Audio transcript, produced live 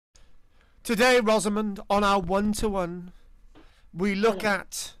Today, Rosamond, on our one-to-one, we look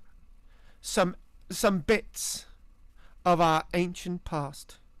at some bits of our ancient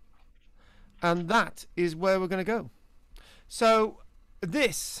past, and that is where we're going to go. So,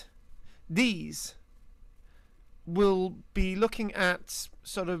 these will be looking at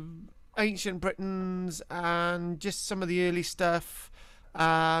sort of ancient Britons and just some of the early stuff,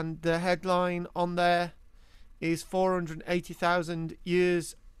 and the headline on there is 480,000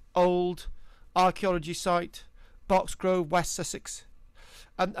 years old archaeology site, Box Grove, West Sussex,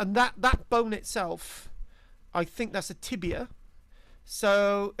 and that bone itself, I think that's a tibia.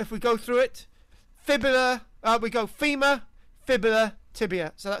 So if we go through it, fibula, we go femur, fibula,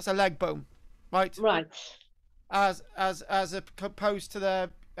 tibia. So that's a leg bone, right? Right. As opposed to the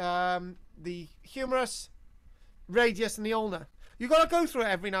humerus, radius, and the ulna. You got to go through it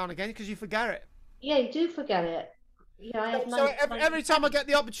every now and again because you forget it. Yeah, you do forget it. Yeah, Every time I get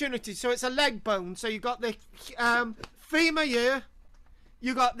the opportunity, so it's a leg bone. So you've got the femur here,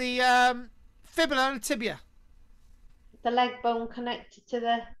 you got the fibula and tibia. The leg bone connected to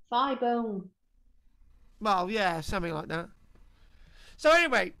the thigh bone. Well, yeah, something like that. So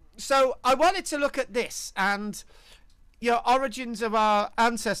anyway, so I wanted to look at this, and origins of our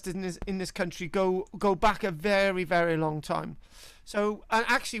ancestors in this country go back a very, very long time. So, and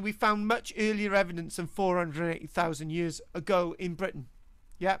actually, we found much earlier evidence than 480,000 years ago in Britain.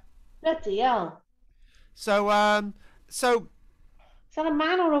 Yep. Bloody hell. So, is that a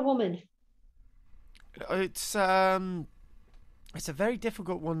man or a woman? it's a very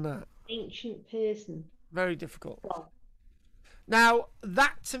difficult one. That Ancient person. very difficult. Well, Now,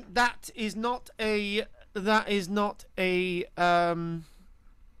 that is not a Homo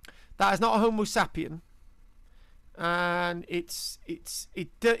sapien. And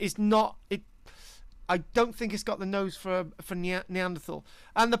I don't think it's got the nose for Neanderthal.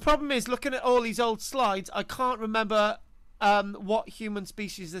 And the problem is, looking at all these old slides, I can't remember what human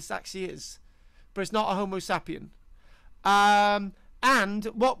species this actually is, but it's not a Homo sapien. And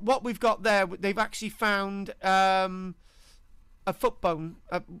what we've got there, they've actually found a foot bone,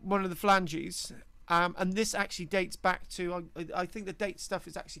 one of the phalanges, and this actually dates back to I think the date stuff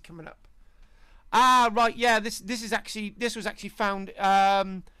is actually coming up. Right, yeah, this was actually found.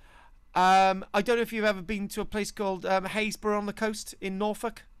 I don't know if you've ever been to a place called Haysborough on the coast in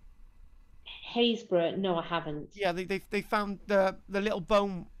Norfolk. Haysborough? No, I haven't. Yeah, they found the little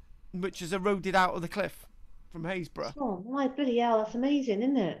bone which is eroded out of the cliff from Haysborough. Oh my bloody hell, that's amazing,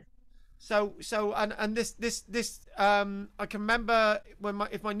 isn't it? So and this I can remember when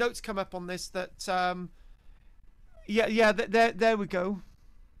if my notes come up on this that there we go.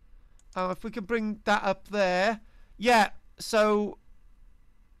 If we could bring that up there, yeah. So,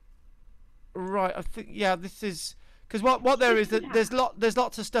 right, I think this is because what there is that there's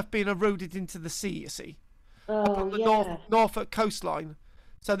lots of stuff being eroded into the sea. You see, up on the Norfolk coastline.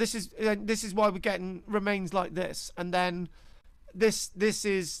 So this is why we're getting remains like this, and then this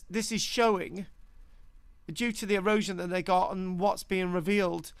is showing, due to the erosion that they got and what's being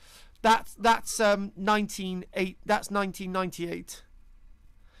revealed, that's 1998.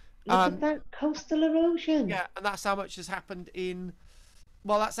 Look at that coastal erosion. Yeah, and that's how much has happened in.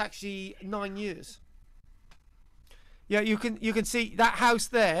 Well, that's actually 9 years. Yeah, you can see that house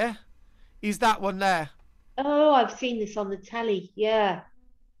there is that one there. Oh, I've seen this on the telly. Yeah.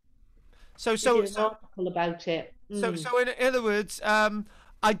 So an article about it. So in other words,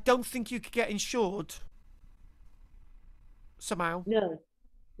 I don't think you could get insured somehow. No,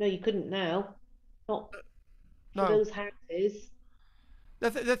 you couldn't now. Not for those houses.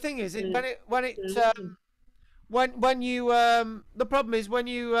 The thing is, the problem is when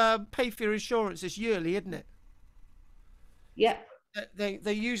you pay for your insurance, it's yearly, isn't it? Yeah.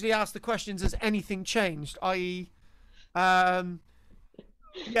 They usually ask the questions: has anything changed? I.e., like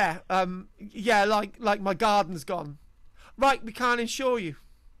my garden's gone. Right, we can't insure you.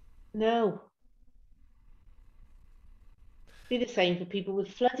 No. Be the same for people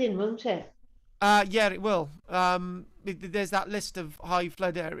with flooding, won't it? Yeah, it will. There's that list of high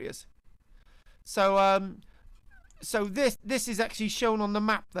flood areas. So this is actually shown on the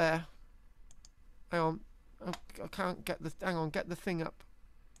map there. Hang on, I can't get the. Hang on, get the thing up.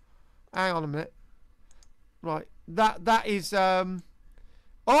 Hang on a minute. Right, that is. Oh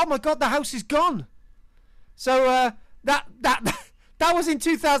my God, the house is gone. So that was in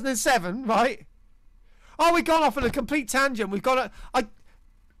 2007, right? Oh, we've gone off on a complete tangent. We've got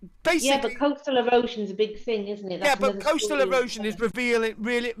basically. Yeah, but coastal erosion is a big thing, isn't it? That's but coastal erosion is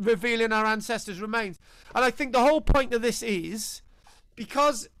revealing our ancestors' remains, and I think the whole point of this is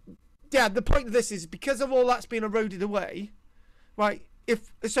because, the point of this is because of all that's been eroded away, right?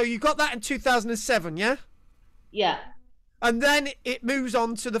 if so, you got that in 2007, yeah? Yeah. And then it moves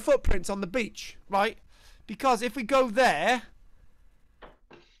on to the footprints on the beach, right? Because if we go there,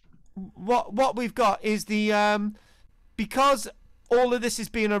 what we've got is the because all of this is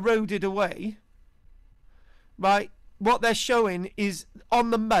being eroded away, right? What they're showing is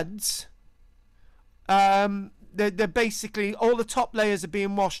on the muds. They're basically all the top layers are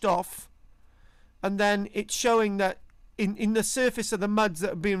being washed off, and then it's showing that in the surface of the muds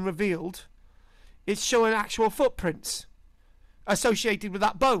that are being revealed, it's showing actual footprints associated with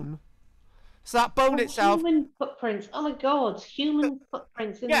that bone. So that bone itself, human footprints. Oh my God, human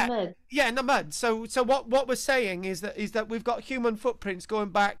footprints in the mud. Yeah, in the mud. So what we're saying is that we've got human footprints going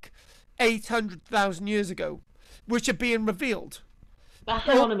back 800,000 years ago, which are being revealed. But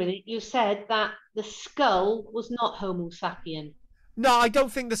hang on a minute, you said that the skull was not Homo sapien. No, I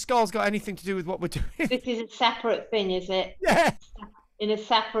don't think the skull's got anything to do with what we're doing. This is a separate thing, is it? Yeah. In a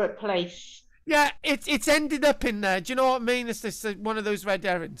separate place. Yeah, it's ended up in there. Do you know what I mean? It's this one of those red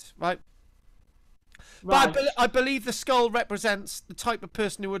herrings, right? Right. But I believe the skull represents the type of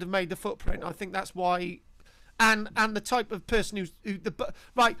person who would have made the footprint. I think that's why, and the type of person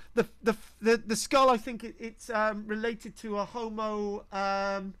the skull. I think it's related to a Homo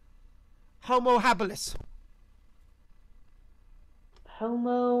habilis.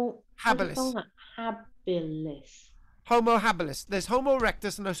 Homo habilis. Habilis. Homo habilis. There's Homo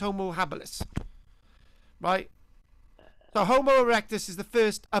erectus and there's Homo habilis. Right? So Homo erectus is the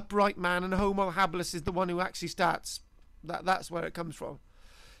first upright man, and Homo habilis is the one who actually starts. That's where it comes from.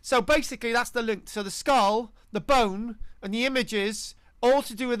 So basically, that's the link. So the skull, the bone, and the images, all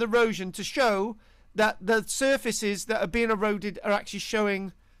to do with erosion, to show that the surfaces that are being eroded are actually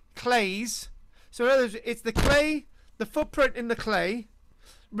showing clays. So in other words, it's the clay, the footprint in the clay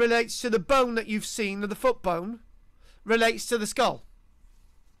relates to the bone that you've seen, the foot bone, relates to the skull.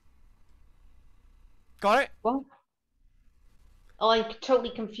 Got it? What? Oh, I'm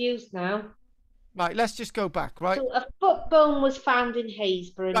totally confused now. Right, let's just go back, right? So a foot bone was found in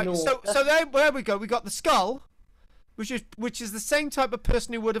Haysborough, right, North. So there we go. We got the skull, which is the same type of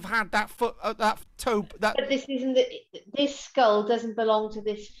person who would have had that foot, that toe. But this isn't this skull doesn't belong to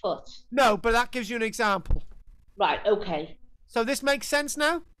this foot. No, but that gives you an example. Right. Okay. So this makes sense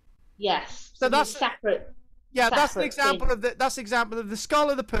now. Yes. So that's separate. Yeah, separate that's an example of the skull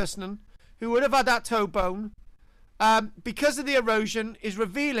of the person who would have had that toe bone. Because of the erosion, is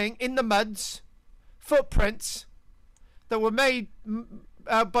revealing in the muds footprints that were made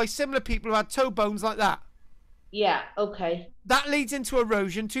by similar people who had toe bones like that. Yeah, okay. That leads into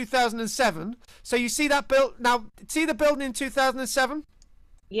erosion, 2007. So you see that see the building in 2007?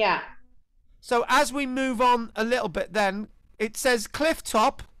 Yeah. So as we move on a little bit then, it says cliff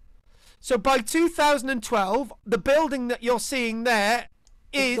top. So by 2012, the building that you're seeing there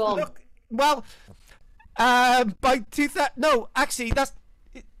is... by 2000, no, actually, that's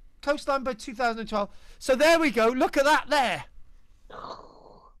coastline by 2012. So there we go. Look at that there.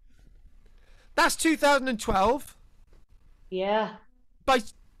 That's 2012. Yeah.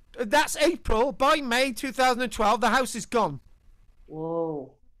 That's April. By May 2012, the house is gone.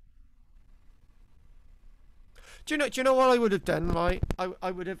 Whoa. Do you know what I would have done, right?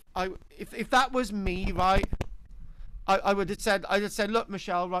 If that was me, right? I would have said, look,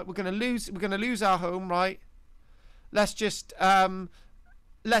 Michelle, right, we're gonna lose our home, right? Let's just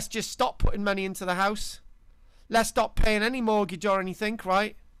stop putting money into the house. Let's stop paying any mortgage or anything,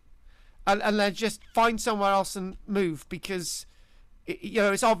 right? And let's just find somewhere else and move, because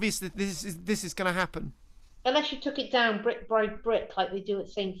it's obvious that this is gonna happen. Unless you took it down brick by brick like they do at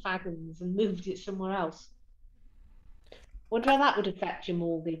St. Fagans and moved it somewhere else. Wonder how that would affect your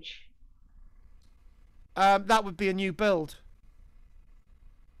mortgage. That would be a new build.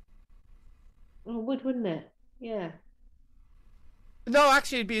 Oh, wouldn't it? Yeah. No,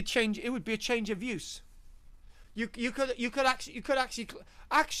 actually, it'd be a change. It would be a change of use. You could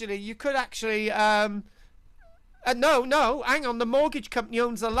actually. No. Hang on. The mortgage company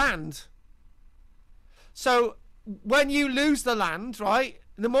owns the land. So when you lose the land, right,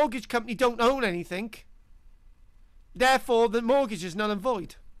 the mortgage company don't own anything. Therefore, the mortgage is null and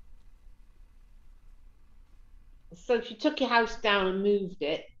void. So if you took your house down and moved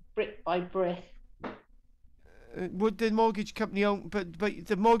it brick by brick, would the mortgage company own? But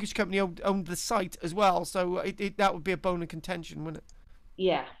the mortgage company owned the site as well, so that would be a bone of contention, wouldn't it?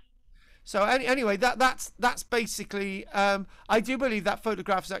 Yeah. So anyway, that's basically. I do believe that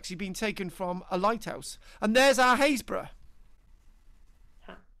photograph has actually been taken from a lighthouse, and there's our Haysborough.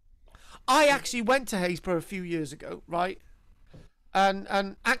 Huh. I actually went to Haysborough a few years ago, right?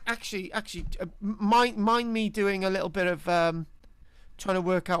 And actually, mind me doing a little bit of trying to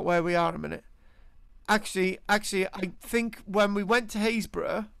work out where we are a minute. Actually, I think when we went to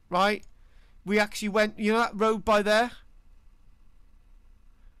Haysborough, right, we actually went, you know that road by there?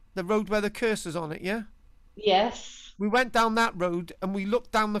 The road where the cursor's on it, yeah? Yes. We went down that road and we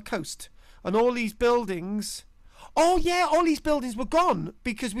looked down the coast. And all these buildings... Oh, yeah, all these buildings were gone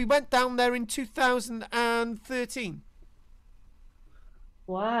because we went down there in 2013.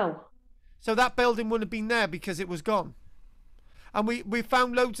 Wow. So that building wouldn't have been there because it was gone. And we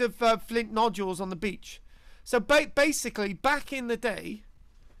found loads of flint nodules on the beach. So basically, back in the day,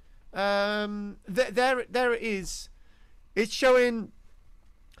 there it is. It's showing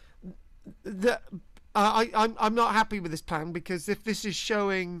that I'm not happy with this plan, because if this is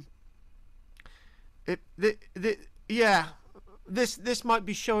showing it, this might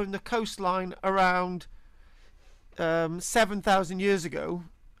be showing the coastline around 7,000 years ago,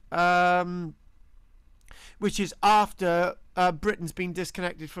 which is after Britain's been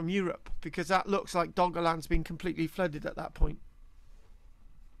disconnected from Europe, because that looks like Doggerland's been completely flooded at that point.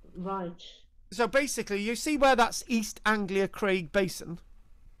 Right. So basically, you see where that's East Anglia Craig Basin.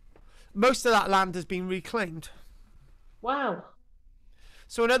 Most of that land has been reclaimed. Wow.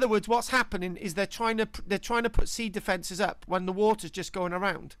 So in other words, what's happening is they're trying to put sea defences up when the water's just going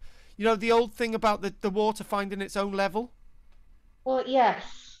around. You know the old thing about the water finding its own level? Well,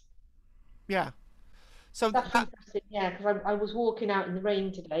 yes. Yeah. So That's interesting, yeah, because I was walking out in the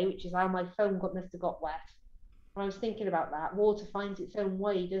rain today, which is how my phone must have got wet. And I was thinking about that. Water finds its own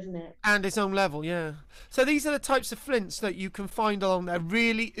way, doesn't it? And its own level, yeah. So these are the types of flints that you can find along there.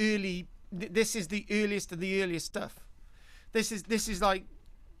 Really early. This is the earliest of the earliest stuff. This is like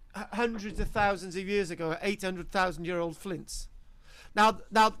hundreds of thousands of years ago, 800,000-year-old flints. Now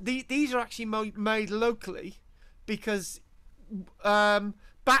these are actually made locally, because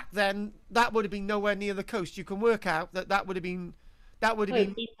back then that would have been nowhere near the coast. You can work out that would have been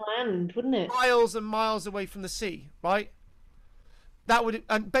land, wouldn't it? Miles and miles away from the sea, right?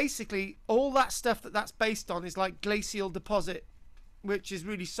 And basically all that stuff that's based on is like glacial deposit, which is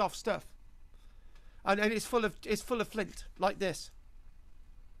really soft stuff, and it's full of flint like this,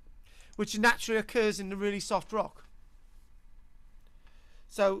 which naturally occurs in the really soft rock.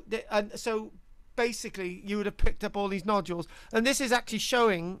 So basically you would have picked up all these nodules, and this is actually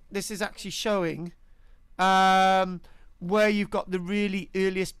showing where you've got the really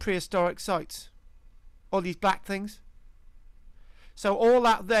earliest prehistoric sites, all these black things. So all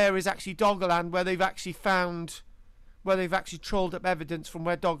that there is actually Doggerland, where they've actually trawled up evidence from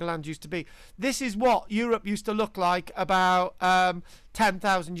where Doggerland used to be. This is what Europe used to look like about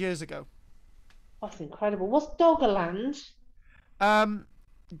 10,000 years ago. That's incredible. What's Doggerland?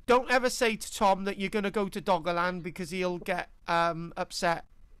 Don't ever say to Tom that you're going to go to Doggerland, because he'll get upset.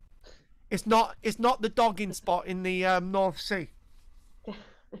 It's not the dogging spot in the North Sea.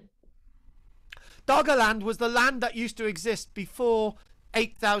 Doggerland was the land that used to exist before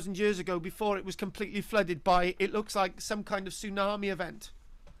 8,000 years ago, before it was completely flooded by, it looks like, some kind of tsunami event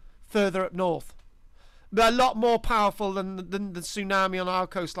further up north. But a lot more powerful than the tsunami on our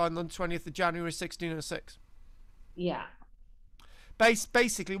coastline on the 20th of January 1606. Yeah.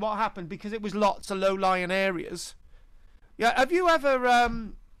 Basically what happened, because it was lots of low-lying areas. Yeah, have you ever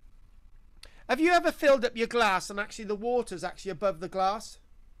filled up your glass and actually the water's actually above the glass?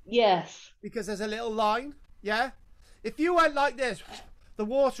 Yes. Because there's a little line, yeah? If you went like this, the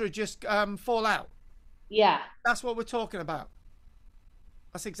water would just fall out. Yeah. That's what we're talking about.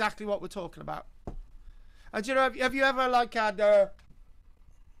 That's exactly what we're talking about. And you know, have you ever like had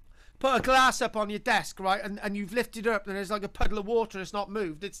put a glass up on your desk, right? And you've lifted it up and there's like a puddle of water and it's not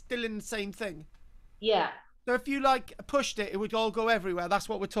moved. It's still in the same thing. Yeah. So if you like pushed it, it would all go everywhere. That's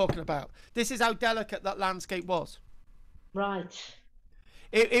what we're talking about. This is how delicate that landscape was. Right.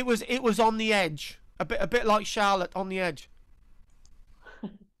 It was on the edge, a bit like Charlotte on the edge.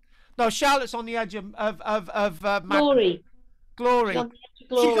 No, Charlotte's on the edge of Glory. Glory. She's on the edge of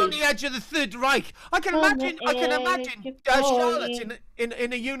glory. She's on the edge of the Third Reich. I can imagine Charlotte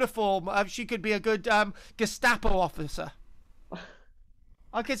in a uniform. She could be a good Gestapo officer.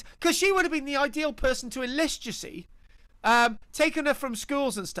 Because she would have been the ideal person to enlist, you see. Taken her from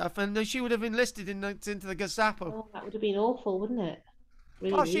schools and stuff, and then she would have enlisted into the Gestapo. Oh, that would have been awful, wouldn't it?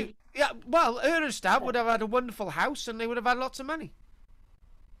 Really? Well, her and Stab would have had a wonderful house, and they would have had lots of money.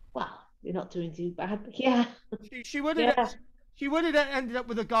 Well, you're not doing too bad, but yeah. She would have. Yeah. She would have ended up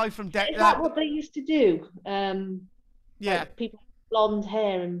with a guy from. Is that what they used to do? Yeah. Like people with blonde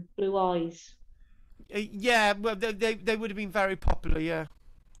hair and blue eyes. Yeah, well, they would have been very popular. Yeah.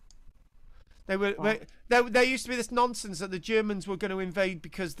 They were. Wow. There used to be this nonsense that the Germans were going to invade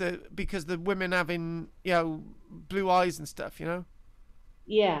because the women having blue eyes and stuff.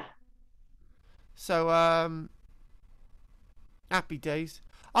 Yeah. So happy days.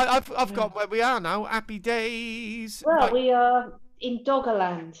 I've Yeah. got where we are now. Happy days. Well, Right. we are in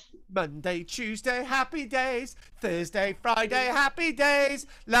Doggerland. Monday, Tuesday, happy days. Thursday, Friday, happy days.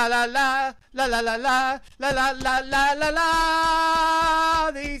 La la la la la la la la la la la la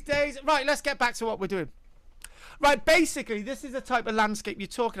la. These days. Right, let's get back to what we're doing. Right, basically, this is the type of landscape you're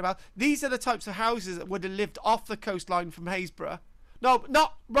talking about. These are the types of houses that would have lived off the coastline from Haysborough. No,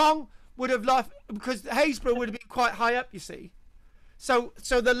 not wrong. Would have lived because Haysborough would have been quite high up. You see, so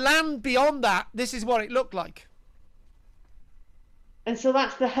the land beyond that, this is what it looked like. And so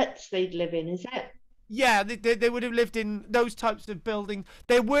that's the huts they'd live in, is it? Yeah, they would have lived in those types of buildings.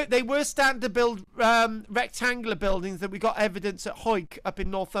 They were starting to build rectangular buildings that we got evidence at Hoyk up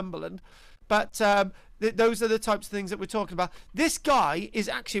in Northumberland, but those are the types of things that we're talking about. This guy is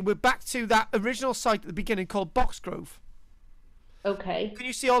actually we're back to that original site at the beginning called Boxgrove. Okay. Can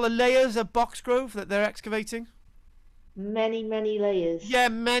you see all the layers of Boxgrove that they're excavating? Many, many layers. Yeah,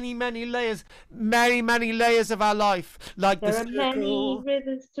 many layers of our life, like the There are many circle,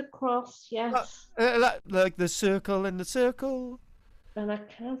 rivers to cross, yes. like the circle and the circle. And I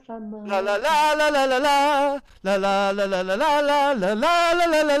can't find La la my. la la la la la la la la la la la la la la la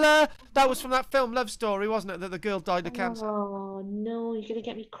la la la. That was from that film Love Story, wasn't it? That the girl died of cancer. Oh no, you're gonna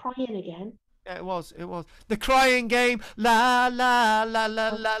get me crying again. Yeah, it was. It was the crying game. La la la la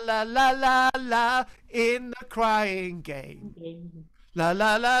la la la la la. In the crying game. La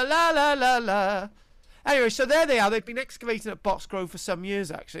la la la la la la. Anyway, so there they are. They've been excavating at Boxgrove for some years,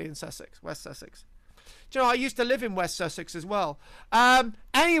 actually, in Sussex, West Sussex. Do you know, I used to live in West Sussex as well.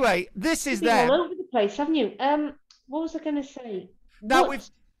 Anyway, this is You've been all them. over the place, haven't you? What was I gonna say? Now we've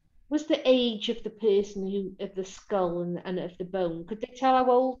What was the age of the person who of the skull and of the bone? Could they tell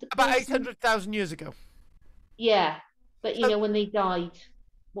how old the about person? 800,000 years ago. Yeah, but So, when they died,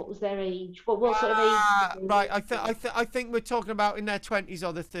 what was their age? What sort of age did they right. live I think we're talking about in their 20s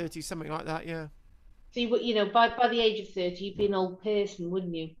or their 30s, something like that. Yeah. So by the age of 30, you'd be an old person,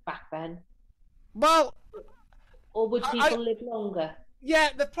 wouldn't you, back then? Well, Or would I people live longer? yeah.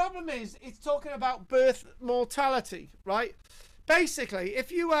 The problem is, it's talking about birth mortality, right? Basically,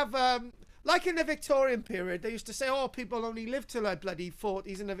 if you have like in the Victorian period, they used to say, "Oh, people only live till their bloody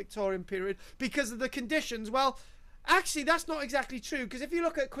 40s in the Victorian period because of the conditions." Well, actually, that's not exactly true because if you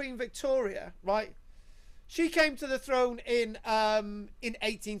look at Queen Victoria, right? She came to the throne in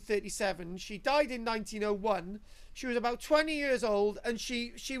 1837. She died in 1901. She was about 20 years old, and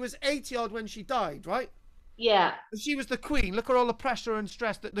she was 80 odd when she died, right? Yeah, And she was the queen. Look at all the pressure and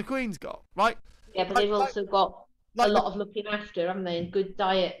stress that the queen's got, right? yeah, but Like they've like also got a like the lot of looking after, haven't they? And good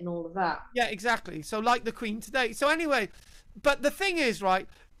diet and all of that. yeah, exactly. So like the queen today. So anyway, but the thing is, right?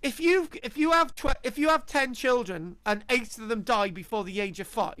 If you have 10 children and 8 of them die before the age of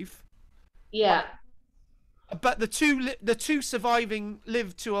 5, Yeah, but the two surviving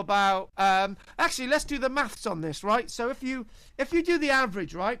live to about actually let's do the maths on this, right? So if you do the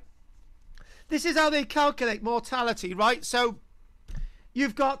average, right, this is how they calculate mortality, right? So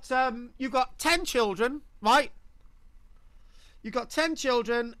you've got 10 children, right? You've got 10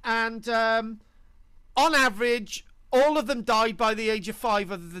 children, and on average all of them died by the age of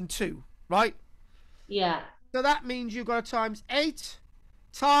 5 other than 2, right? yeah, So that means you've got to times 8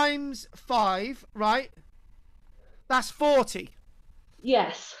 times 5, right? That's 40,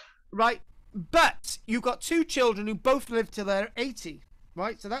 yes, right? But you've got 2 children who both live till they're 80,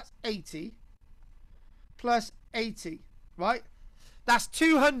 right? So that's 80 plus 80, right? That's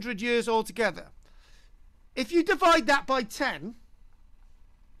 200 years altogether. If you divide that by 10,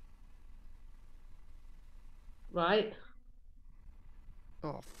 right.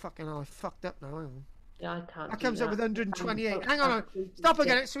 oh, fucking hell, I fucked up now. Hang on. Yeah, I can't That do comes up that. with I'm 128. so Hang on. absolutely Stop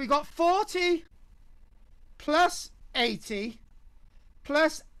again. sick. So we got 40 plus 80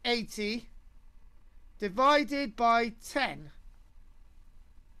 plus 80 divided by 10.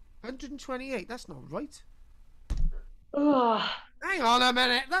 128. That's not right. Oh, Hang on a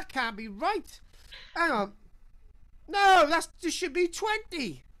minute. That can't be right. Hang on. No, this should be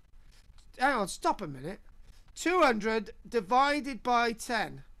 20. Hang on. Stop a minute. 200 divided by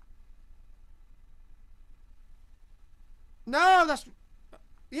 10. No,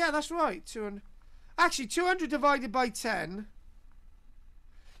 that's right. 200. Actually, 200 divided by 10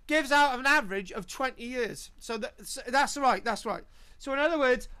 gives out an average of 20 years. So that's right. That's right. So in other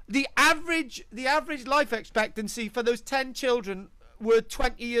words, the average life expectancy for those 10 children were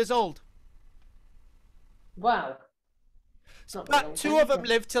 20 years old. wow. It's not very But old, 2 of is them it?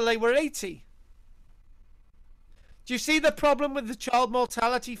 lived till they were 80. Do you see the problem with the child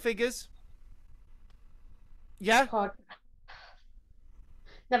mortality figures? Yeah? Hard.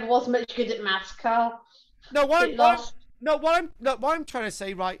 Never was much good at maths, Carl. No, Pretty lost. what I'm trying to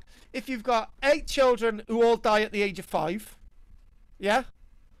say, right? If you've got 8 children who all die at the age of 5, yeah,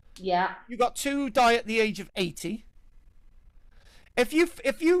 Yeah. you got 2 die at the age of 80. If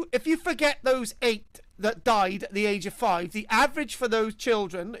you forget those 8 that died at the age of 5, the average for those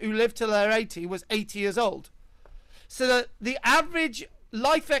children who lived till they're 80 was 80 years old. So the average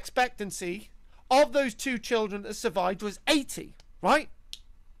life expectancy of those 2 children that survived was 80, right?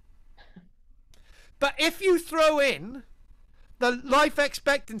 But if you throw in the life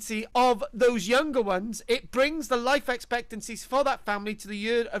expectancy of those younger ones, it brings the life expectancies for that family to the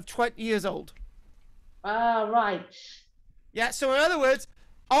year of 20 years old. Ah, right. Yeah, so in other words,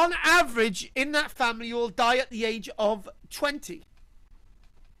 on average, in that family, you will die at the age of 20.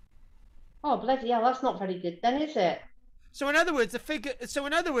 Oh, bloody hell, that's not very good then, is it? So in other words,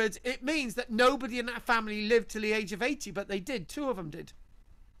 it means that nobody in that family lived till the age of 80, but they did. 2 of them did.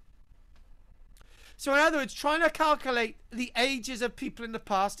 So in other words, trying to calculate the ages of people in the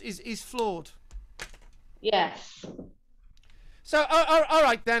past is flawed. Yes. So all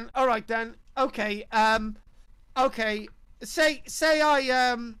right then. Okay. Okay. Say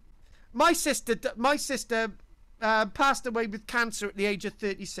my sister passed away with cancer at the age of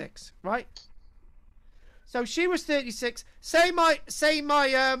 36, right? So she was 36. Say my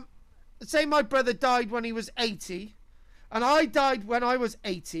brother died when he was 80, and I died when I was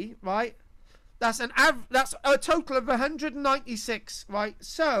 80, right? That's a total of 196, right?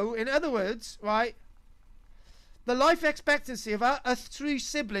 So in other words, right, the life expectancy of our 3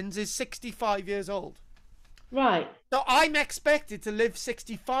 siblings is 65 years old. Right. So I'm expected to live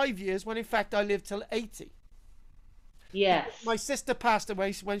 65 years when in fact I lived till 80. Yes. My sister passed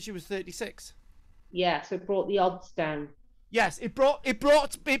away when she was 36. Yeah, so it brought the odds down. Yes, it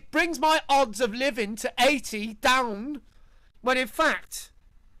brings my odds of living to 80 down, when in fact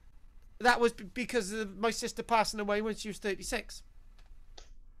that was because of my sister passing away when she was 36.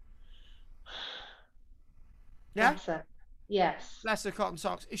 Yeah? Bless her. Yes. Bless her cotton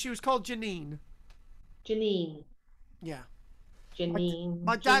socks. She was called Janine. Janine. Yeah. Janine.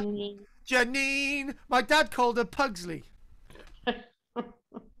 My dad. Janine. Janine. My dad called her Pugsley.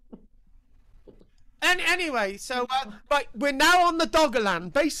 And anyway, so right, we're now on the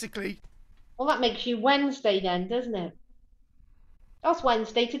Doggerland, basically. Well, that makes you Wednesday then, doesn't it? That's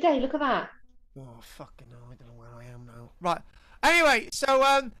Wednesday today. Look at that. Oh fucking hell! I don't know where I am now. Right. Anyway,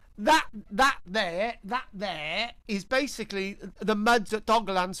 so that there is basically the muds at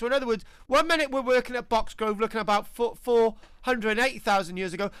Doggerland. So in other words, 1 minute we're working at Boxgrove, looking about 480,000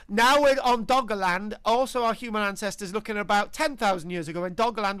 years ago. Now we're on Doggerland. Also, our human ancestors looking at about 10,000 years ago, when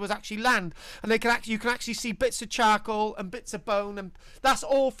Doggerland was actually land, and you can actually see bits of charcoal and bits of bone, and that's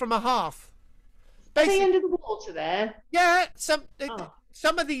all from a hearth. Basically, under the water there. Yeah, some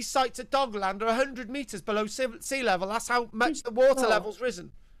of these sites at Doggerland are 100 meters below sea level. That's how much the water level's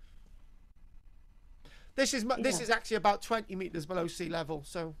risen. This is actually about 20 meters below sea level.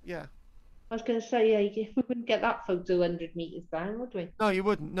 So yeah. I was going to say, yeah, we wouldn't get that photo 100 meters down, would we? No, you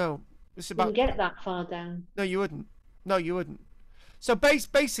wouldn't. No, it's about. Wouldn't get that far down. No, you wouldn't. No, you wouldn't. So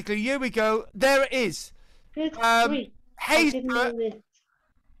basically, here we go. There it is. Good. Haysborough.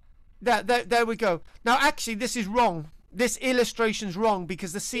 There we go. Now, actually, this is wrong. This illustration's wrong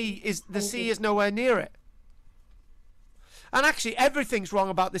because the sea is nowhere near it. And actually, everything's wrong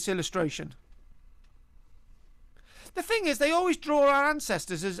about this illustration. The thing is, they always draw our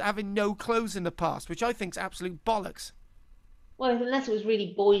ancestors as having no clothes in the past, which I think is absolute bollocks. Well, unless it was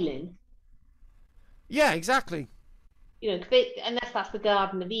really boiling. Yeah, exactly. You know, unless that's the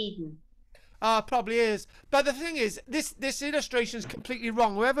Garden of Eden. Probably is. But the thing is, this illustration is completely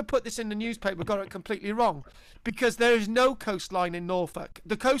wrong. Whoever put this in the newspaper got it completely wrong, because there is no coastline in Norfolk.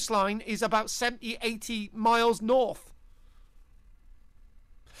 The coastline is about 70, 80 miles north.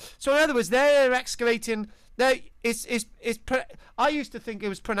 So in other words, they're excavating. I used to think it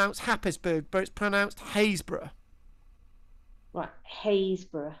was pronounced Happisburgh, but it's pronounced Haysborough. Right,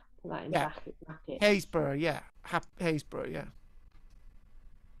 Haysborough. Put that in brackets. Haysborough, yeah. Haysborough, yeah.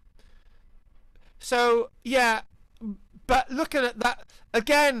 So yeah, but looking at that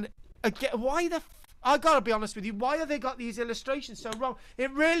again, why I gotta be honest with you, why have they got these illustrations so wrong?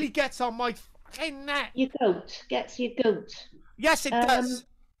 It really gets on my fucking neck. Your goat gets your goat. Yes, it does.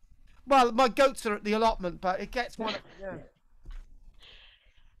 Well, my goats are at the allotment, but it gets one. Yeah.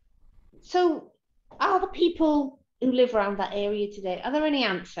 So, are the people who live around that area today, are there any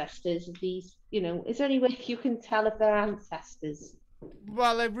ancestors of these? You know, is there any way you can tell if they're ancestors?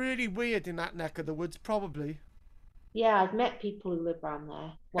 Well, they're really weird in that neck of the woods, probably. Yeah, I've met people who live around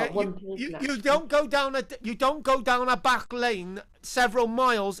there. Well, You, one person you actually. don't go down a back lane several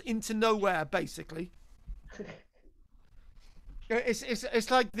miles into nowhere. Basically, it's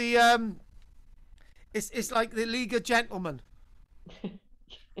like the it's like the League of Gentlemen.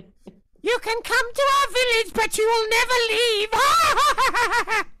 You can come to our village, but you will never leave.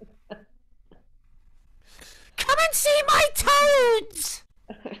 Come and see my toads.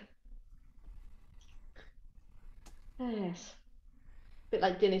 Yes. Bit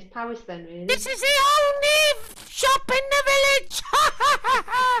like Dennis Powis then, This really. is the only shop in the village.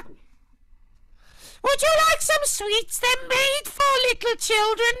 Would you like some sweets? They're made for little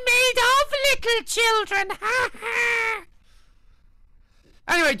children, made of little children.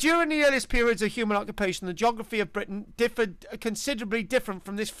 Anyway, during the earliest periods of human occupation, the geography of Britain differed considerably different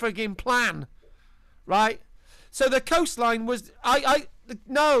from this frigging plan, right? So the coastline was,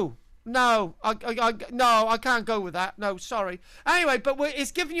 no, no, no, I can't go with that. No, sorry. Anyway, but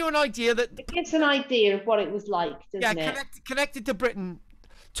it's giving you an idea that, It gives an idea of what it was like, yeah, doesn't it? connected to Britain.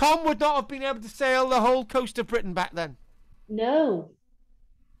 Tom would not have been able to sail the whole coast of Britain back then. No.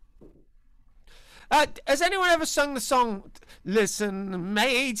 Has anyone ever sung the song "Listen,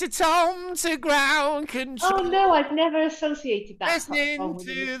 Major Tom, to ground control"? Oh no, I've never associated that Listening song with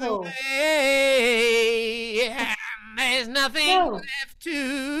him to at the all. way, and there's nothing No, left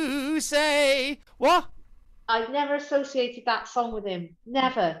to say. What? I've never associated that song with him.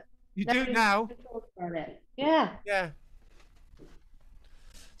 Never. You Never do even now? thought about it. Yeah. Yeah.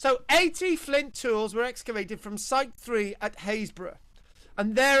 So 80 flint tools were excavated from Site 3 at Haysborough.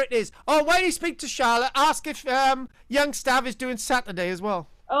 And there it is. Oh, when you speak to Charlotte, ask if young Stav is doing Saturday as well.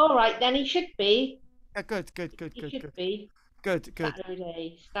 All right, then he should be. Good. He should Good. be. Good.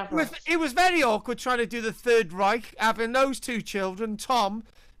 Saturday, It Stavros. was very awkward trying to do the Third Reich, having those two children, Tom,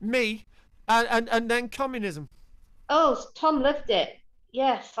 me, and then communism. Oh, Tom loved it.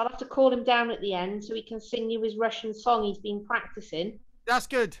 Yes, I'll have to call him down at the end so he can sing you his Russian song he's been practicing. That's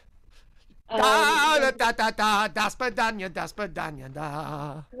good. Um, Da da da da da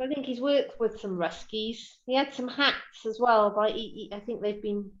da. I think he's worked with some Ruskies. He had some hats as well, but I think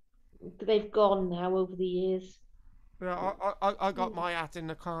they've gone now over the years. Yeah, I got my hat in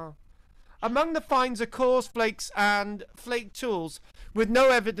the car. Among the finds are coarse flakes and flake tools with no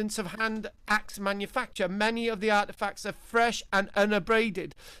evidence of hand axe manufacture. Many of the artifacts are fresh and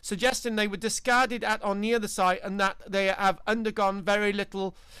unabraded, suggesting they were discarded at or near the site and that they have undergone very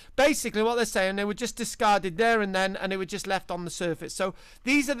little. Basically, what they're saying, they were just discarded there and then, and they were just left on the surface. So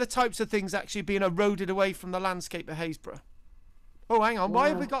these are the types of things actually being eroded away from the landscape of Haysborough. Oh, hang on, why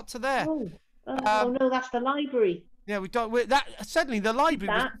have we Wow. got to there? Oh no, that's the library. Yeah, we don't. That suddenly the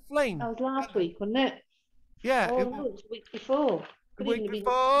library was That in flame. that was last week, wasn't it? Yeah, Oh it no, was it was the week before. the Could week even have been.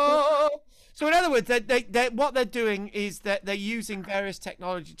 before. So in other words, what they're doing is that they're using various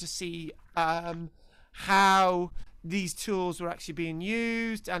technology to see how these tools were actually being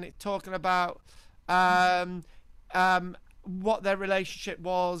used, and it's talking about um, what their relationship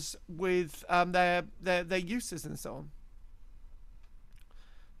was with their uses and so on.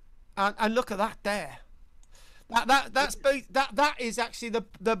 And look at that there. That is actually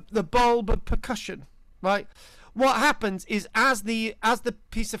the bulb of percussion, right? What happens is as the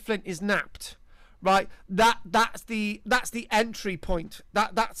piece of flint is napped, right? That's the entry point.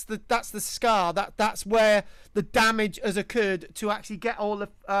 That's the scar. That's where the damage has occurred to actually get all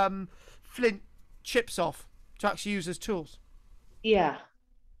the flint chips off to actually use as tools. Yeah.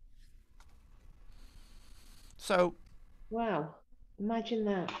 So Wow. Imagine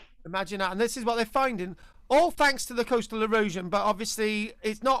that. imagine that, and this is what they're finding. All thanks to the coastal erosion, but obviously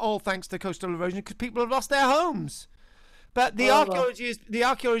it's not all thanks to coastal erosion because people have lost their homes. But the Oh, well.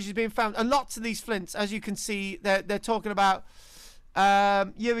 archaeology is being found, and lots of these flints, as you can see, they're talking about.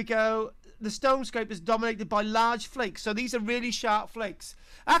 Here we go. The stone scrape is dominated by large flakes, so these are really sharp flakes.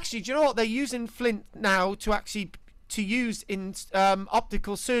 Actually, do you know what they're using flint now to use in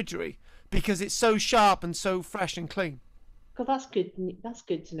optical surgery because it's so sharp and so fresh and clean. God, that's good. That's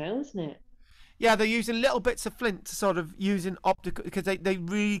good to know, isn't it? Yeah, they're using little bits of flint to sort of use in optical because they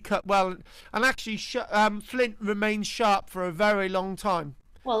really cut well, and actually flint remains sharp for a very long time.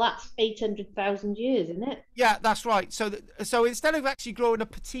 Well, that's 800,000 years, isn't it? Yeah, that's right. So instead of actually growing a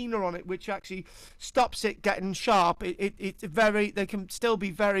patina on it, which actually stops it getting sharp, they can still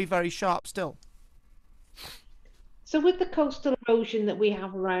be very very sharp still. So, with the coastal erosion that we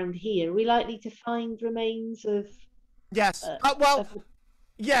have around here, are we likely to find remains Yes. uh, Well, of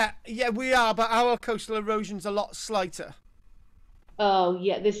yeah, we are, but our coastal erosion's a lot slighter. oh,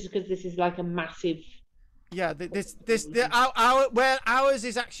 yeah, this is because this is like a massive. Yeah, our where ours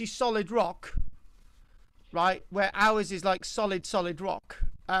is actually solid rock. right? Where ours is like solid rock.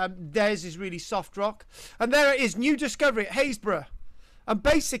 Theirs is really soft rock. And there it is, new discovery at Haysborough. And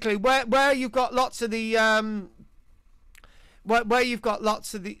basically, where you've got lots of the where you've got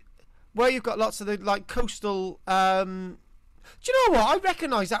lots of the like coastal. Do you know what? I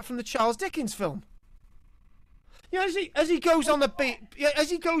recognise that from the Charles Dickens film. You know, as he goes on the beach, as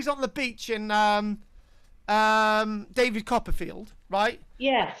he goes on the beach in David Copperfield, right?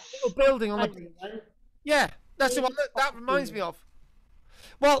 Yes. Little building on I the beach. know. Yeah, that's the one that reminds me of.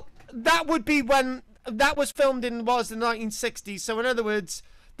 Well, that would be when that was filmed in the 1960s. So in other words,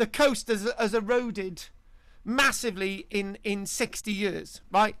 the coast has eroded massively in 60 years,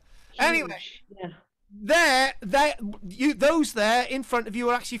 right? Huge. Anyway, Yeah. those there in front of you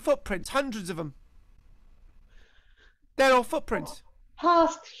are actually footprints, hundreds of them. They're all footprints.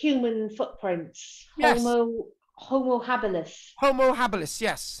 Past human footprints. Yes. Homo habilis. Homo habilis,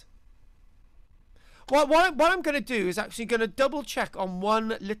 yes. Well, what I'm going to do is actually going to double check on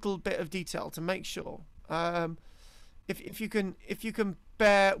one little bit of detail to make sure. If you can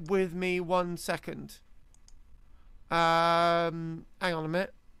bear with me 1 second. Hang on a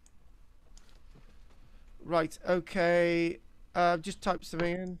minute. Right. Okay. Just type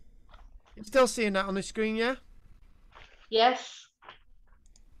something in. You're still seeing that on the screen, yeah? Yes.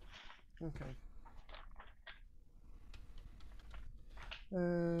 Okay.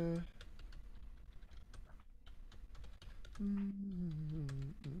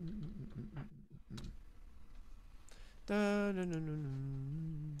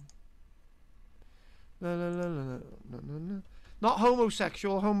 Not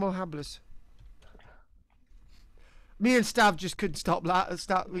homosexual, homo habilis. Me and Stav just couldn't stop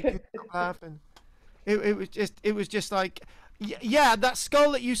laughing. It was just like, yeah, that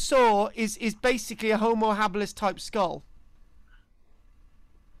skull that you saw is basically a homo habilis type skull.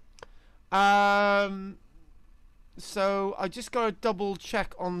 So I just got to double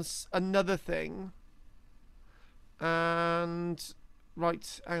check on another thing. And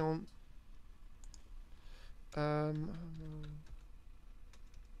right, hang on.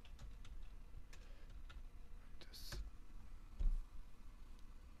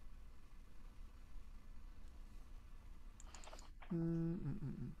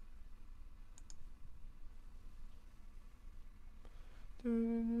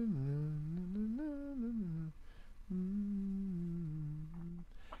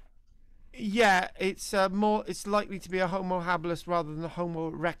 Yeah, it's more. It's likely to be a Homo habilis rather than a Homo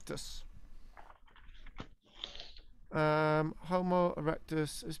erectus. Homo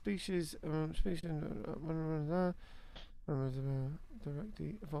erectus, a species,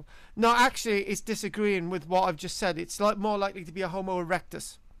 directly evolved. No, actually, it's disagreeing with what I've just said. It's like more likely to be a Homo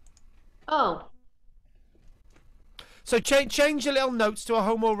erectus. Oh. So change your little notes to a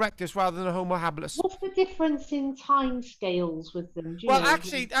Homo erectus rather than a Homo habilis. What's the difference in time scales with them? Do you Well, know?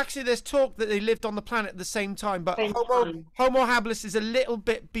 actually, there's talk that they lived on the planet at the same time, but Same Homo time. habilis is a little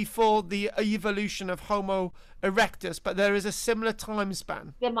bit before the evolution of Homo erectus, but there is a similar time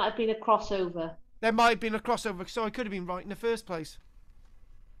span. There might have been a crossover. There might have been a crossover, so I could have been right in the first place.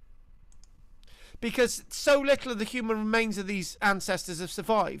 Because so little of the human remains of these ancestors have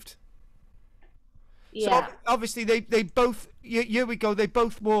survived. Yeah. So obviously they both, here we go, they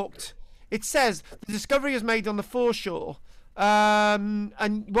both walked. It says the discovery is made on the foreshore.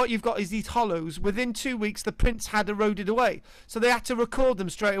 And what you've got is these hollows. Within 2 weeks, the prints had eroded away. So they had to record them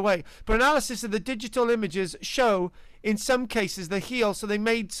straight away. But analysis of the digital images show, in some cases, the heel. So they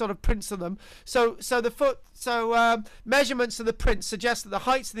made sort of prints of them. So measurements of the prints suggest that the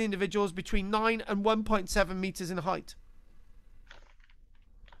heights of the individuals between 9 and 1.7 meters in height.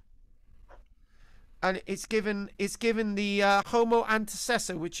 And it's given the Homo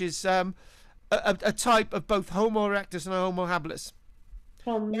antecessor, which is a type of both Homo erectus and Homo habilis.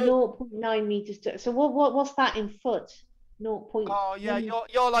 From 0.9 meters to, so what's that in foot? 0. Oh yeah,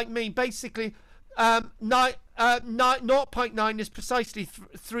 you're like me. Basically, 0.9 is precisely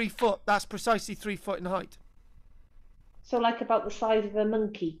 3 foot. That's precisely 3 foot in height. So like about the size of a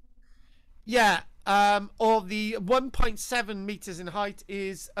monkey. Yeah. Or the 1.7 meters in height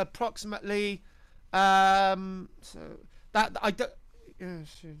is approximately. So that I don't.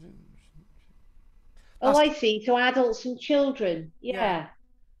 Oh, I see. So adults and children. Yeah.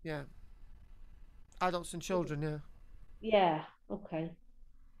 Yeah. Adults and children. Yeah. Yeah. Okay.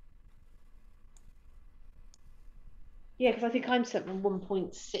 Yeah, because I think I'm something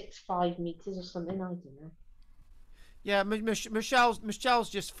 1.65 meters or something. I don't know. Yeah, Michelle's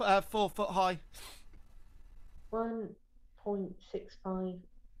just 4 foot high. 1.65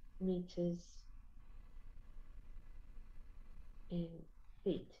 meters in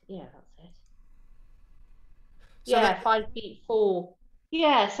feet. Yeah, that's it. So that Yeah, 5 feet 4.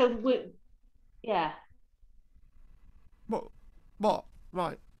 Yeah, so yeah, what what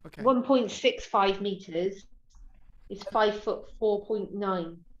right? Okay. 1.65 meters is 5 foot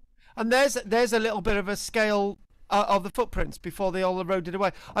 4.9. And there's a little bit of a scale of the footprints before they all eroded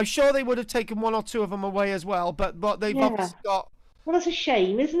away. I'm sure they would have taken one or two of them away as well, but they've Yeah. obviously got. Well, that's a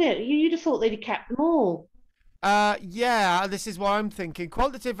shame, isn't it? You'd have thought they'd have kept them all. Yeah, this is what I'm thinking.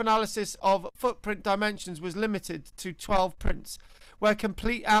 Quantitative analysis of footprint dimensions was limited to 12 prints, where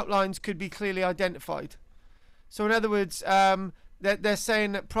complete outlines could be clearly identified. So, in other words, they're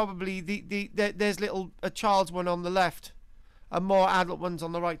saying that probably there's a child's one on the left, and more adult ones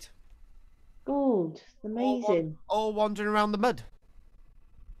on the right, Good, amazing, all wandering around the mud.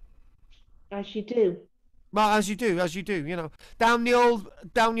 as you do. Well, as you do, down the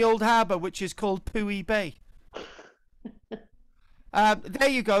old harbour, which is called Pui Bay. There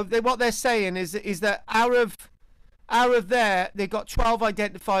you go. What they're saying is that out of there, they've got 12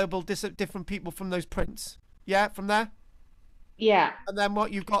 identifiable different people from those prints. Yeah, from there. Yeah, And then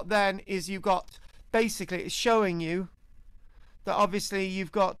what you've got then is you've got basically it's showing you that obviously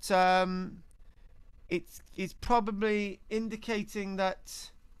you've got it's probably indicating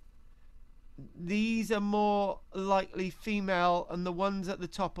that these are more likely female and the ones at the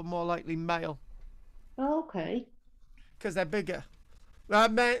top are more likely male okay. because they're bigger.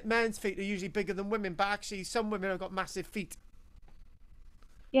 Men's feet are usually bigger than women, but actually some women have got massive feet.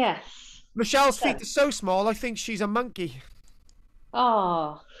 Yes. Michelle's So, feet are so small, I think she's a monkey.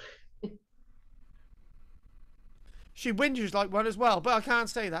 oh, She whinges like one as well, but I can't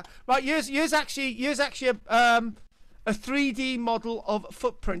say that. Right, here's actually a 3D model of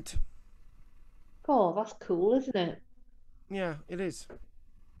footprint. God, that's cool, isn't it? Yeah, it is.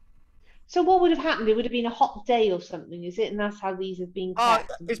 So what would have happened? It would have been a hot day or something, is it? And that's how these have been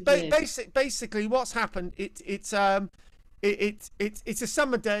kept and It's preserved. basically what's happened. It's a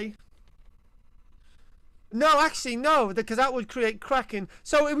summer day. No, actually, no, because that would create cracking.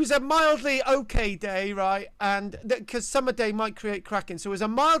 So it was a mildly okay day, right? And because summer day might create cracking, so it was a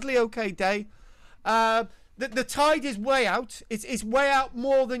mildly okay day. The tide is way out. It's way out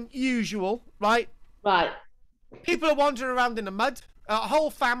more than usual, right? Right. People are wandering around in the mud. A whole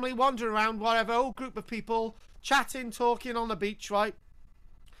family wandering around, whatever. A whole group of people chatting, talking on the beach, right?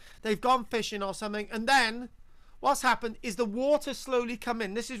 They've gone fishing or something, and then what's happened is the water slowly come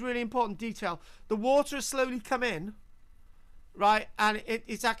in. This is really important detail. The water has slowly come in, right, and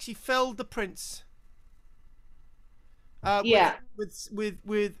it's actually filled the prints. Yeah. With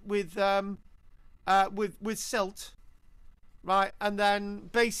silt, right, and then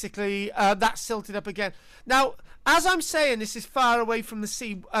basically that's silted up again. Now, as I'm saying, this is far away from the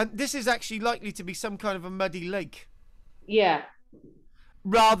sea, and this is actually likely to be some kind of a muddy lake Yeah.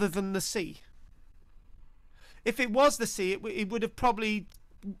 rather than the sea. If it was the sea, it would have probably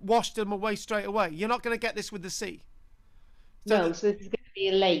washed them away straight away. You're not going to get this with the sea. No, so this is going to be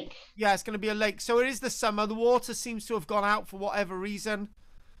a lake. Yeah, it's going to be a lake. So it is the summer. The water seems to have gone out for whatever reason.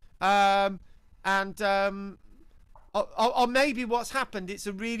 And or maybe what's happened, it's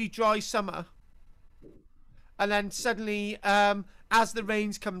a really dry summer. And then suddenly, as the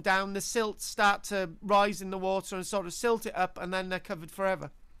rains come down, the silts start to rise in the water and sort of silt it up, and then they're covered forever.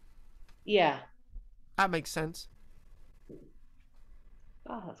 Yeah. That makes sense.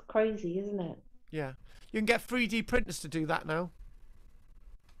 Oh, that's crazy, isn't it? Yeah. You can get 3D printers to do that now.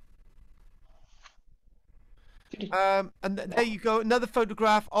 And there you go. Another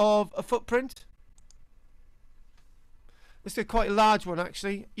photograph of a footprint. This is quite a large one,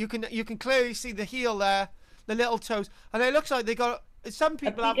 actually. You can clearly see the heel there, the little toes, and it looks like they got some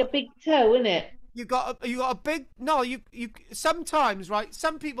people A big toe, isn't it? you got a big no. You sometimes, right.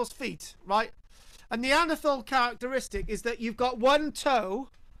 Some people's feet, right. A Neanderthal characteristic is that you've got one toe,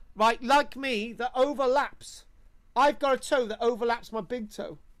 right, like me, that overlaps. I've got a toe that overlaps my big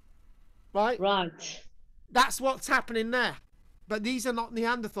toe, right? Right. That's what's happening there. But these are not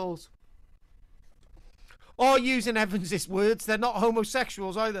Neanderthals. Or using Evans's words, they're not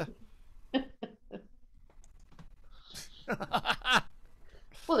homosexuals either.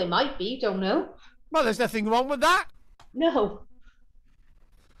 Well, they might be, don't know. Well, there's nothing wrong with that. No.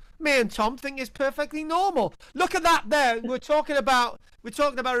 Me and Tom think it's perfectly normal. Look at that there. We're talking about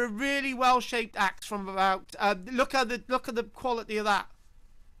a really well-shaped axe from about. Look at the quality of that.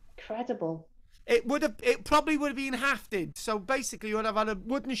 Incredible. It probably would have been hafted. So basically, you would have had a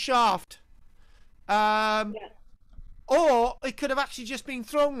wooden shaft. Yeah. Or it could have actually just been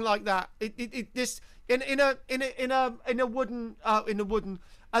thrown like that. This in a wooden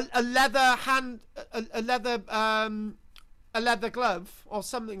a leather hand a leather glove or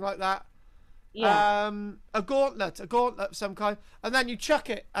something like that. Yeah. a gauntlet of some kind, and then you chuck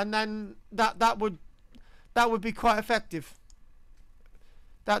it, and then that would be quite effective.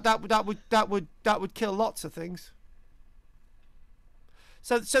 That would kill lots of things.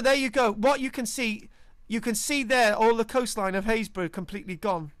 So there you go. What you can see there, all the coastline of Haysborough completely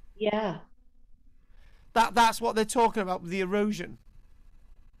gone. Yeah. That's what they're talking about with the erosion.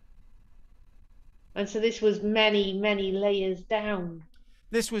 And so this was many, many layers down.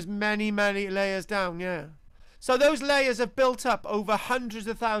 This was many, many layers down, yeah. So those layers have built up over hundreds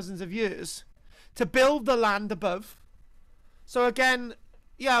of thousands of years to build the land above. So again,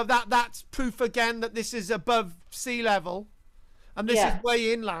 yeah, that's proof again that this is above sea level, and this Yeah. is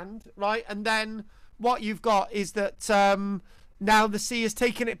way inland, right? And then what you've got is that now the sea has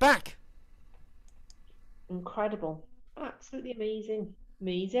taken it back. Incredible. Absolutely amazing.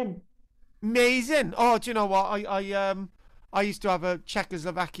 Amazing. Amazing. Oh, do you know what? I used to have a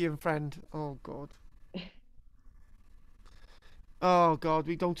Czechoslovakian friend. Oh God. Oh God,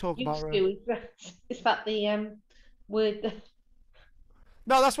 we don't talk about Used her. to, is that the word that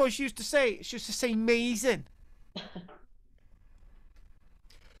No, that's what she used to say. She used to say amazing.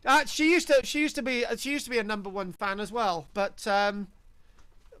 She used to be a #1 fan as well. But oh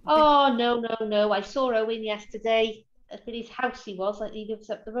no. I saw Owen yesterday at his house he was, like he lives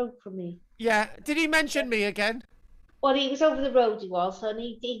up the road from me. yeah, did he mention me again? Well, he was over the road, he was, and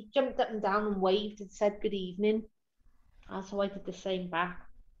he jumped up and down and waved and said good evening. And so I did the same back.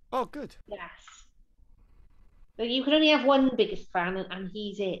 Oh, good. Yes. But you can only have one biggest fan, and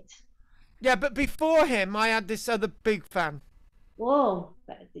he's it. Yeah, but before him, I had this other big fan. Whoa,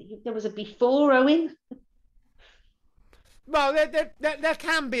 there was a before Owen. Well, there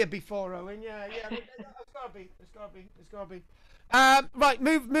can be a before Owen. Yeah. It's gotta be. It's gotta be. Right,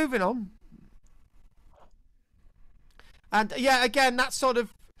 moving on. And yeah, again, that's sort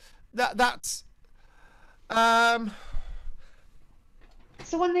of that's So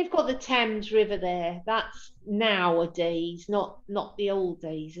when they've got the Thames River there, that's nowadays, not the old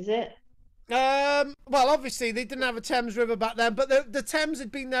days, is it? well, obviously they didn't have a Thames River back then, but the Thames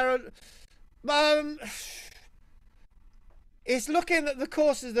had been there. It's looking at the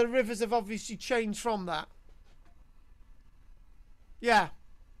courses of the rivers have obviously changed from that. Yeah.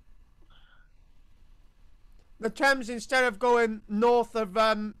 The Thames, instead of going north of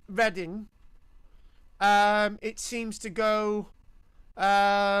Reading, it seems to go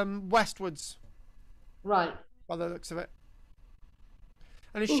westwards Right. by the looks of it.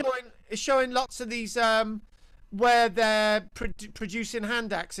 And it's showing lots of these where they're producing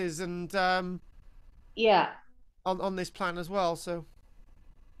hand axes and Yeah. on this plan as well. So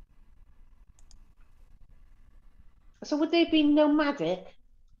So would they be nomadic?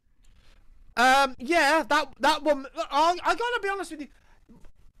 yeah, that one. I gotta be honest with you.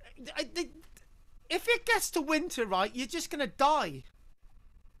 If it gets to winter, right, you're just gonna die.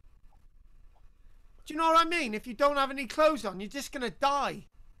 Do you know what I mean? If you don't have any clothes on, you're just gonna die.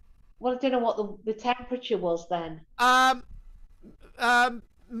 Well, I don't know what the temperature was then.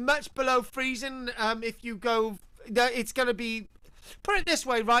 Much below freezing. If you go, it's gonna be. Put it this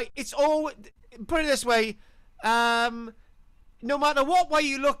way, right? It's all. Put it this way. No matter what way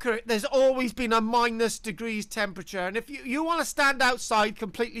you look at it, there's always been a -degrees temperature. And if you want to stand outside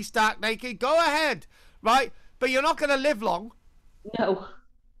completely stark naked, go ahead, right? But you're not going to live long. No.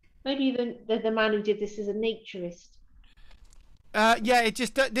 Maybe the man who did this is a naturist. Yeah,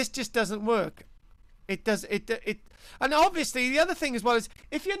 this just doesn't work. It does it. And obviously the other thing as well is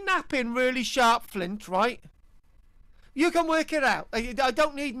if you're napping really sharp flint, right? You can work it out. I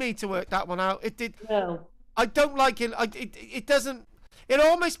don't need me to work that one out. It did. No. I don't like it. It doesn't. It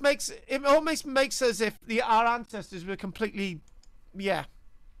almost makes as if our ancestors were completely, yeah.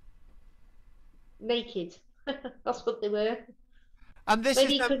 Naked. That's what they were. And this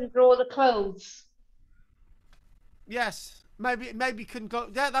Maybe is he couldn't draw the clothes. yes. Maybe couldn't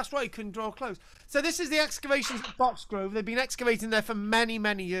go. Yeah, that's right. He couldn't draw clothes. So this is the excavations at Boxgrove. They've been excavating there for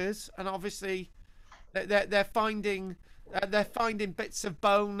many years, and obviously, they're finding bits of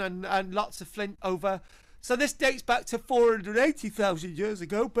bone and lots of flint over. So this dates back to 480,000 years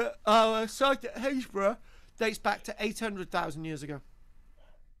ago, but our site at Haysborough dates back to 800,000 years ago.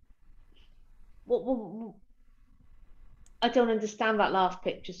 What, I don't understand that last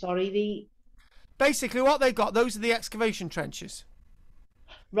picture, sorry. Basically, what they got, those are the excavation trenches.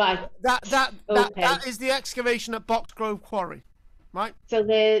 Right. Okay. That is the excavation at Boxgrove Quarry, right? So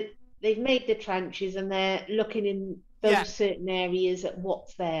they've made the trenches and they're looking in those certain areas at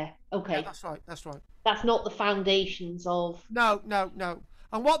what's there. Okay. Yeah, that's right. That's not the foundations of. No.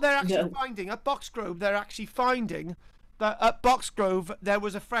 And what they're actually finding at Boxgrove, they're actually finding that at Boxgrove there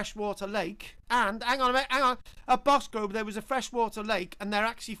was a freshwater lake, and hang on a minute, hang on. At Boxgrove there was a freshwater lake, and they're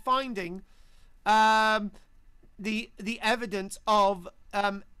actually finding the evidence of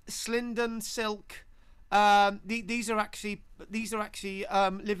Slindon silk. These are actually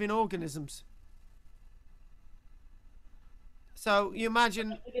living organisms. So you imagine.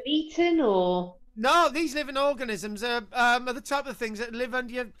 Would have eaten or? No, these living organisms are the type of things that live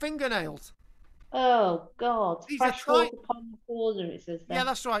under your fingernails. Oh God! These are Freshwater pond fauna. It says there. Yeah,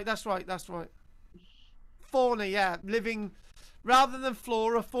 that's right. That's right. That's right. Fauna, yeah, living rather than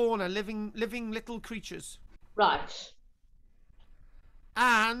flora, fauna, living little creatures. Right.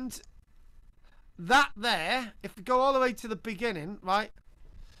 And that there, if we go all the way to the beginning, right?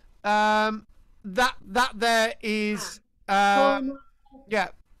 That there is yeah,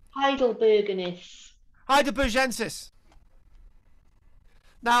 Heidelbergensis. Heidelbergensis.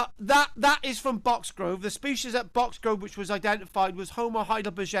 Now that is from Boxgrove. The species at Boxgrove which was identified was Homo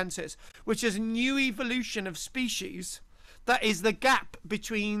heidelbergensis, which is a new evolution of species that is the gap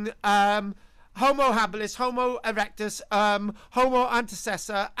between Homo habilis, Homo erectus, Homo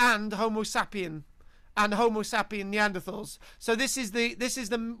antecessor, and Homo sapien, and Homo sapien Neanderthals. So this is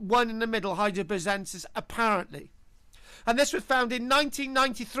the one in the middle, Heidelbergensis, apparently. And this was found in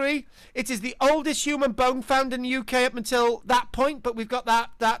 1993. It is the oldest human bone found in the UK up until that point, but we've got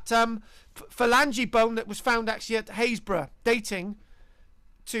that phalange bone that was found actually at Haysborough, dating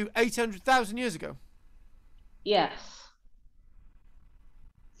to 800,000 years ago. Yes.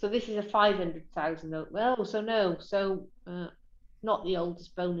 So this is a 500,000 though. Well, so no, so not the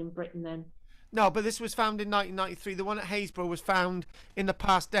oldest bone in Britain then. No, but this was found in 1993. The one at Haysborough was found in the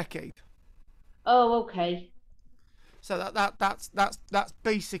past decade. Oh, okay. So that's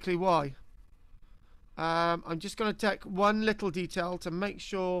basically why. I'm just going to take one little detail to make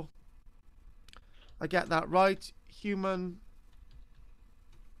sure I get that right. Human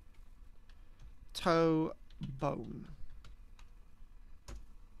toe bone.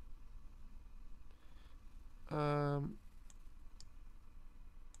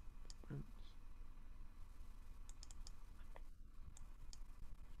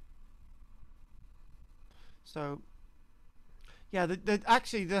 So yeah,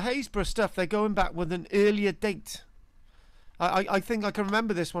 actually the Haysborough stuff, they're going back with an earlier date. I think I can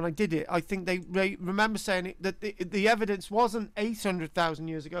remember this when I did it. I think they remember saying it, that the evidence wasn't 800,000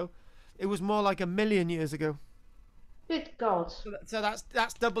 years ago. It was more like 1 million years ago. Good God. So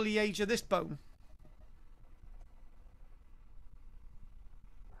that's double the age of this bone.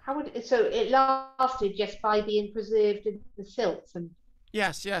 How would it, so it lasted just by being preserved in the silts and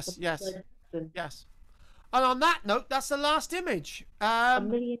Yes. and Yes. And on that note, that's the last image. 1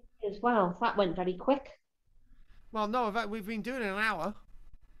 million years. Wow, that went very quick. Well, no, in fact, we've been doing it an hour.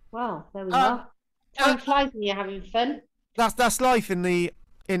 Wow, there we are. Time flies when you're having fun. That's life in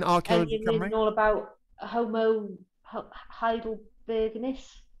archaeology. And you're learning all about Homo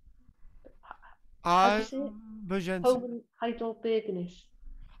heidelbergensis. Heidelbergensis. Homo heidelbergensis.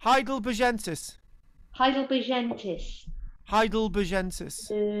 Heidelbergensis. Heidelbergensis.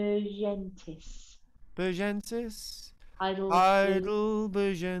 Heidelbergensis. Bergensis. Bergensis. Heidelbergensis.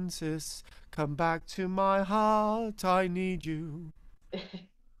 Heidelbergensis. Come back to my heart, I need you.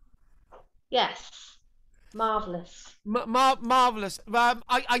 Yes. Marvellous. Marvellous.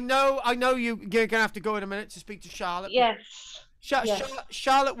 I know you're going to have to go in a minute to speak to Charlotte. Yes. Yes.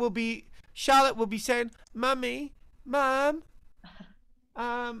 Charlotte will be saying, Mummy, Mum,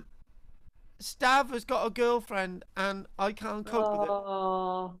 Stav has got a girlfriend and I can't cope with it.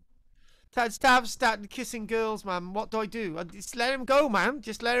 Stav's started kissing girls, man. What do I do? Just let him go, man.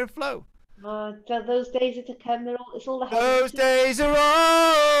 Just let him flow. Those days are to come. It's all the Those days are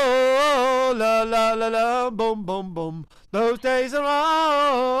all la la la la boom boom boom. Those days are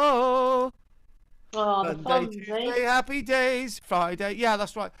all. Oh, the Monday, fun, Tuesday, happy days. Friday, yeah,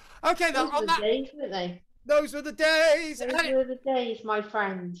 that's right. Okay, then on that. Days, weren't they? Those were the days. Those were the days, my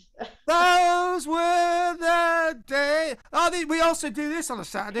friend. Those were the days. Oh, we also do this on a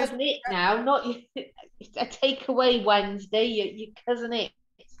Saturday. Cousin it now, not you. A takeaway Wednesday. You cousin it.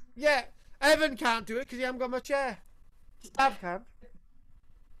 Yeah, Evan can't do it because he hasn't got my chair. Stav can.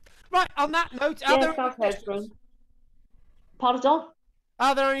 Right, on that note, are there any questions? Pardon?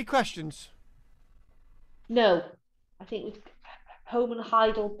 Are there any questions? No. I think we've Homo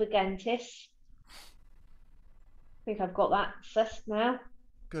heidelbergensis. I think I've got that sussed now.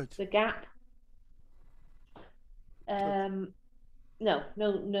 Good. The gap. No.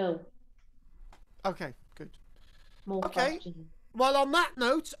 Okay, good. More questions. Well, on that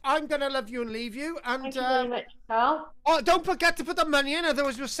note, I'm going to love you and leave you. And, thank you very much, Carl. Oh, don't forget to put the money in,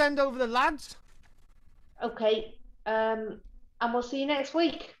 otherwise we'll send over the lads. Okay. And we'll see you next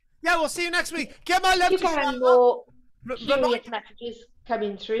week. Yeah, we'll see you next week. Get my If love you to get any Charlotte. more Remind. curious messages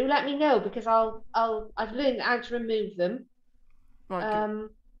coming through, let me know because I've learned how to remove them. Right, good. Um,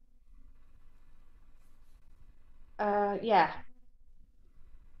 yeah,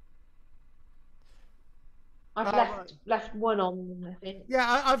 I've Right. left one on, I think.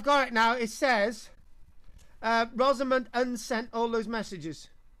 Yeah, I've got it now. It says Rosamund unsent all those messages.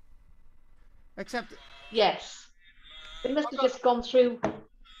 Except Yes, they must I've have got, just gone through.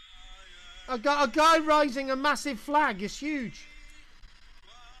 I've got a guy raising a massive flag. It's huge.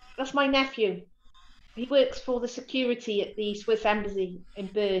 That's my nephew. He works for the security at the Swiss embassy in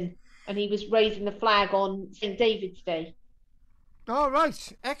Bern, and he was raising the flag on St. David's Day. All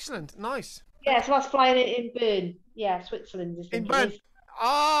right. Excellent. Nice. Yeah, so I was flying it in Bern. Yeah, Switzerland, I In think it Bern. is.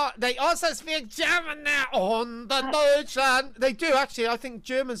 Ah, they also speak German now on the Deutschland. They do actually. I think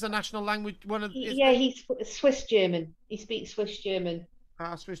German's the national language. One of isn't Yeah, it? he's Swiss German. He speaks Swiss German.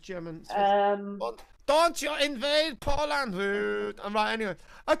 Ah, Swiss German. Swiss. Um, Don't you invade Poland, dude. Right. Anyway.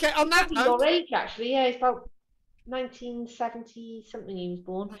 Okay. On he's that probably note. your age, actually. Yeah, he's about 1970 something. He was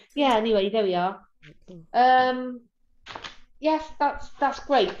born. 19. Yeah. Anyway, there we are. Um, yes, that's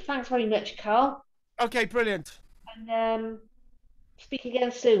great. Thanks very much, Carl. Okay. Brilliant. And speak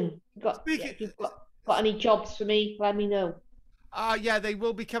again soon. Yeah, Speaking. if you've got any jobs for me, let me know. Yeah, they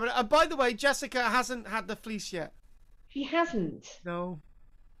will be coming. By the way, Jessica hasn't had the fleece yet. She hasn't. No.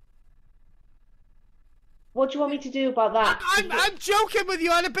 What do you want me to do about I'm, that? I'm, I'm joking with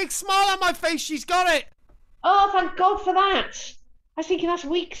you. I had a big smile on my face. She's got it. Oh, thank God for that. I was thinking that's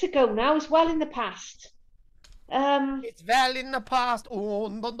weeks ago now. It's well in the past. It's well in the past. Oh,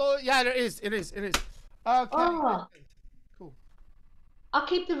 no, no. Yeah, it is. It is. It is. Okay. Oh, Cool. I'll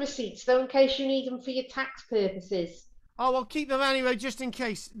keep the receipts though in case you need them for your tax purposes. Oh, I'll keep them anyway, just in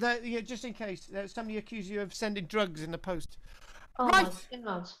case. Yeah, just in case somebody accuses you of sending drugs in the post. Oh Right.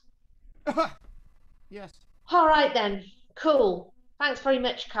 my God. Yes. All right then. Cool. Thanks very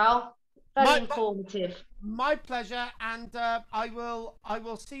much, Carl. Very My informative. my pleasure, and I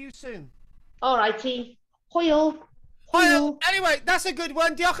will see you soon. All righty. Hwyl. Well, Hwyl. anyway, that's a good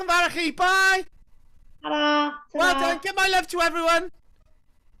one. Diolch yn fawr i chi. Bye. Ta-da. Well Ta-da. done. Give my love to everyone.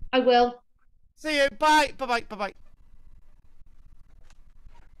 I will. See you. Bye. Bye. Bye. Bye. Bye.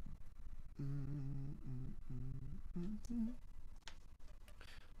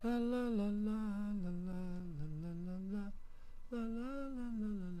 La la la la la la la la la la la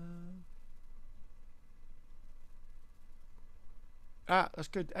la la. Ah, that's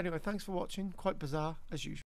good. Anyway, thanks for watching. Quite bizarre as usual.